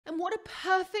what a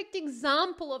perfect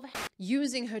example of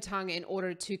using her tongue in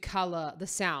order to color the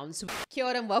sound. So, kia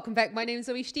ora and welcome back. My name is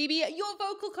Zoe Stevie, your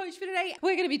vocal coach for today.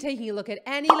 We're going to be taking a look at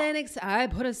Annie Lennox. I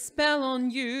Put a Spell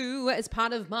on You as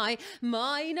part of my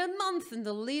minor month in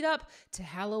the lead up to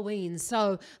Halloween.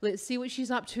 So let's see what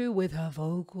she's up to with her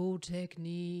vocal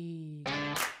technique.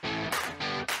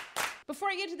 Before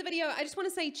I get to the video, I just want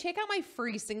to say check out my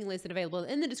free singing lesson available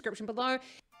in the description below.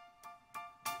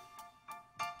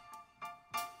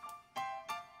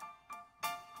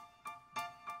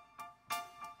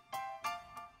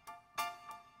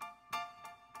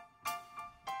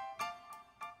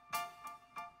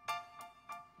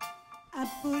 I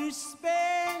put a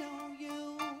spell on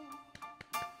you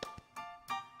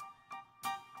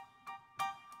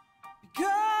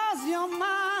because you're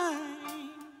mine.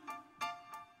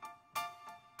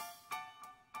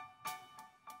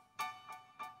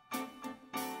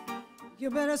 You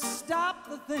better stop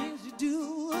the things you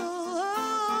do.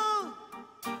 I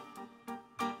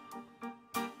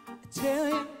tell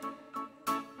you,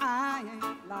 I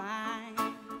ain't lying.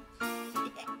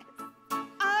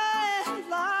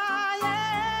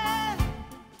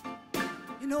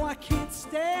 No, I can't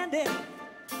stand it.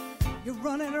 You're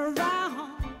running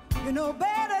around. You know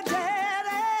better,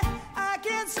 Daddy. I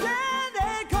can't stand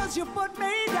it 'cause you put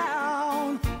me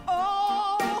down.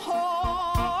 Oh,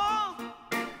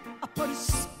 I put a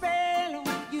spell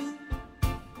on you.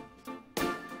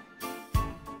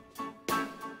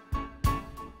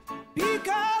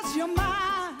 Because you're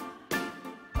mine.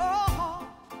 Oh.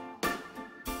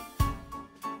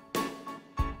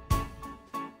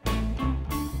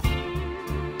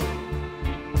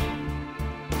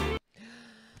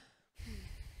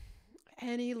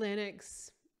 Annie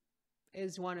Lennox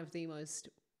is one of the most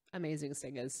amazing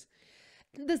singers.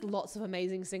 There's lots of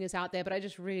amazing singers out there, but I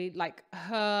just really like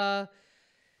her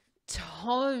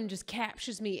tone just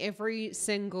captures me every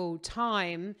single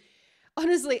time.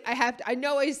 Honestly, I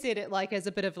know I said it like as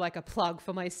a bit of like a plug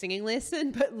for my singing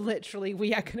lesson, but literally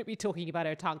we are going to be talking about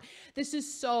her tongue. This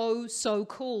is so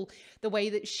cool. The way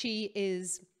that she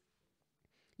is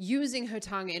using her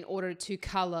tongue in order to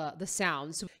color the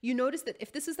sound. So you notice that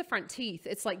if this is the front teeth,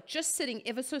 it's like just sitting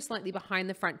ever so slightly behind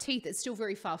the front teeth. It's still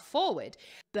very far forward.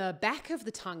 The back of the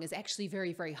tongue is actually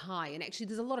very, very high. And actually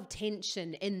there's a lot of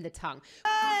tension in the tongue.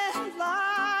 I ain't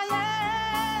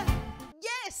lying.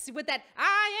 Yes, with that,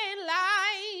 I ain't lying.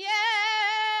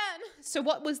 So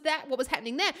what was that? What was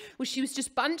happening there was she was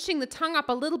just bunching the tongue up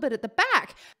a little bit at the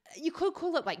back. You could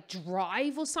call it like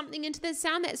drive or something into the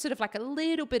sound. That's sort of like a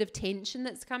little bit of tension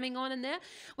that's coming on in there.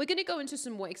 We're going to go into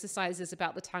some more exercises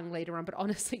about the tongue later on, but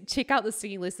honestly, check out the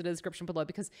singing list in the description below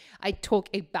because I talk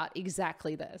about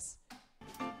exactly this.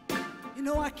 You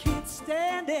know I can't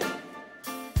stand it.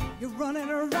 You're running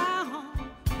around.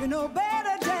 You know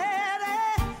better,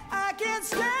 Daddy. I can't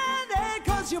stand it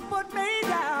 'cause you put me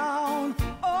down.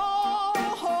 Oh,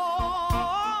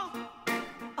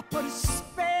 I put a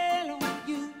spell on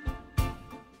you.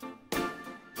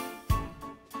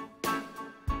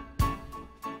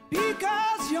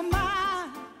 Because you're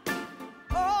mine.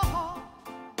 Oh.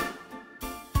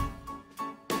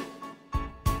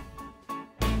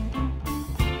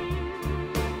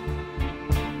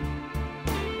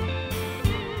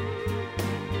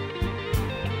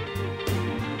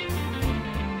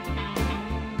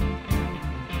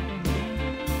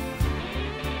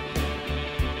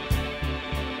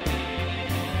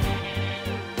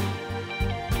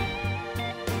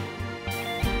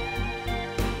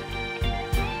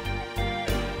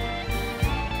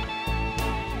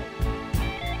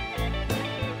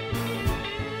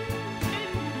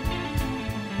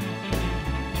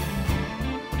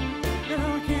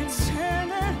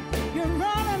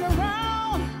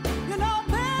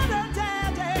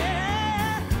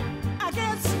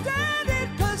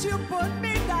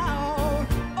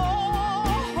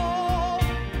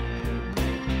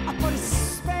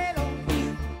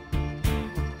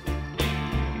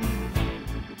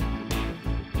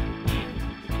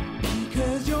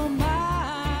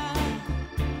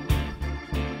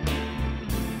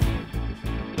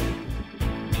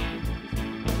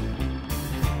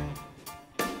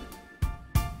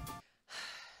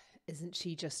 Isn't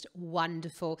she just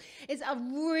wonderful? It's a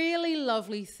really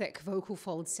lovely thick vocal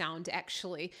fold sound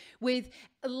actually, with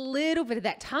a little bit of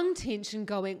that tongue tension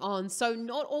going on. So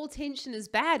not all tension is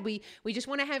bad. We just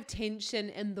want to have tension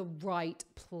in the right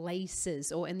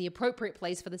places or in the appropriate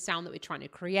place for the sound that we're trying to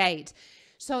create.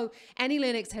 So Annie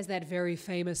Lennox has that very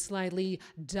famous, slightly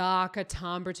darker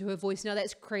timbre to her voice. Now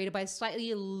that's created by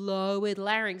slightly lowered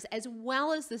larynx as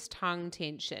well as this tongue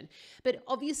tension. But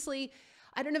obviously,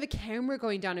 I don't have a camera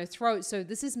going down her throat. So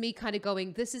this is me kind of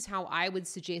going, this is how I would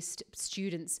suggest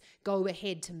students go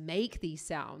ahead to make these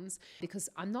sounds, because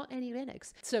I'm not Annie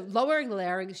Lennox. So lowering the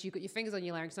larynx, you've got your fingers on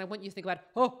your larynx, and I want you to think about,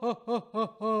 ho, ho, ho,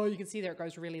 ho, ho. You can see there it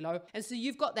goes really low. And so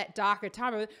you've got that darker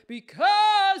timbre,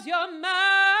 because you're mine.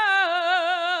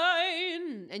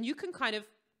 And you can kind of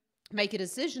make a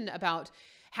decision about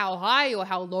how high or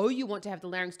how low you want to have the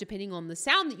larynx depending on the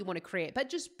sound that you want to create. But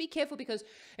just be careful, because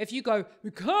if you go,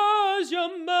 because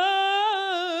you're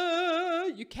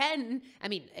mine, you can, I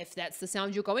mean, if that's the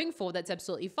sound you're going for, that's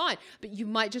absolutely fine. But you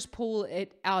might just pull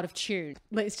it out of tune.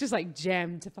 It's just like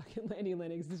jammed to fucking Annie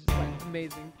Lennox. It's just like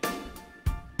amazing.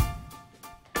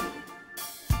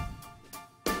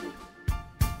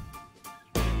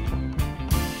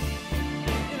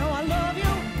 You know, I love you,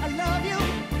 I love you,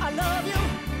 I love you.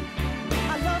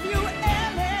 I love you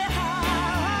anyhow,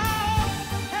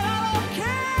 and I don't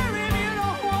care if you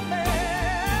don't want me.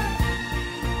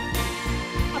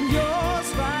 I'm yours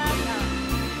right now,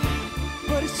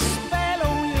 but it's a spell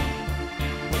on you,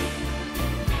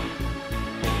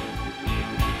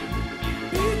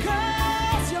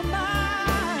 because you're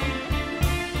mine,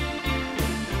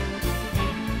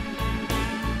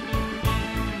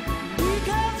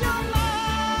 because you're mine.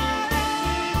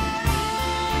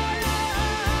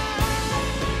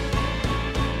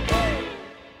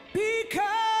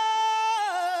 Because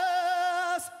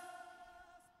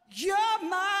you're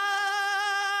mine.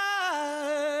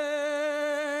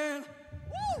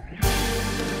 Woo!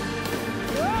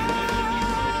 Oh,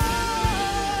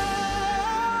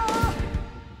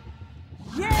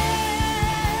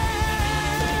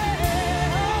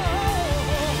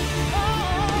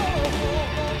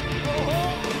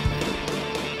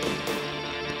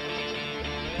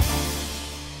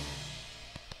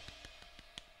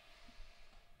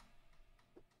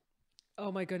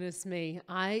 Oh my goodness me.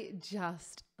 I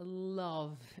just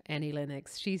love Annie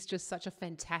Lennox. She's just such a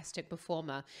fantastic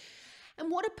performer. And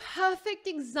what a perfect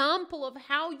example of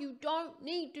how you don't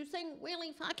need to sing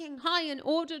really fucking high in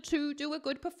order to do a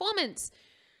good performance.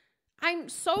 I'm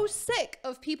so sick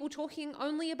of people talking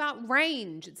only about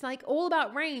range. It's like all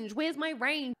about range. Where's my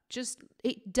range? Just,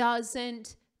 it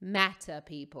doesn't matter,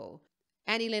 people.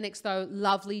 Annie Lennox, though,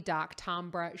 lovely dark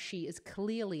timbre. She is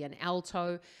clearly an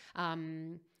alto.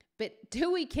 But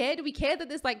do we care? Do we care that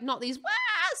there's like not these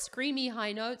screamy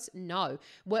high notes? No.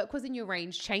 Work within your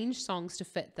range. Change songs to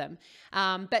fit them.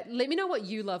 But let me know what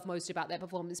you love most about that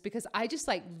performance, because I just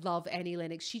like love Annie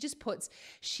Lennox.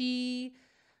 She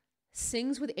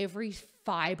sings with every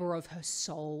fiber of her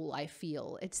soul, I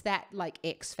feel. It's that like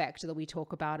X factor that we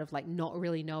talk about of like not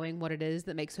really knowing what it is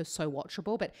that makes her so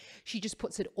watchable, but she just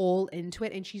puts it all into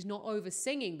it, and she's not over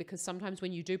singing, because sometimes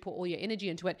when you do put all your energy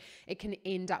into it, it can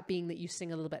end up being that you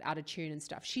sing a little bit out of tune and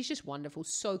stuff. She's just wonderful,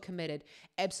 so committed,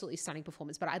 absolutely stunning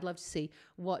performance. But I'd love to see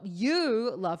what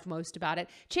you loved most about it.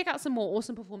 Check out some more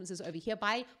awesome performances over here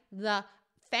by the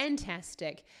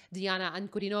fantastic Diana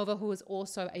Ankurinova, who is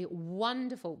also a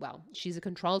wonderful, well, she's a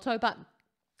contralto, but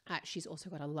she's also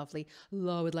got a lovely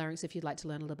lowered larynx if you'd like to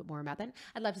learn a little bit more about that.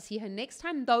 I'd love to see her next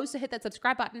time, though, so hit that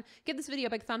subscribe button, give this video a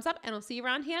big thumbs up, and I'll see you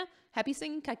around here. Happy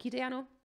singing, ka kite anō.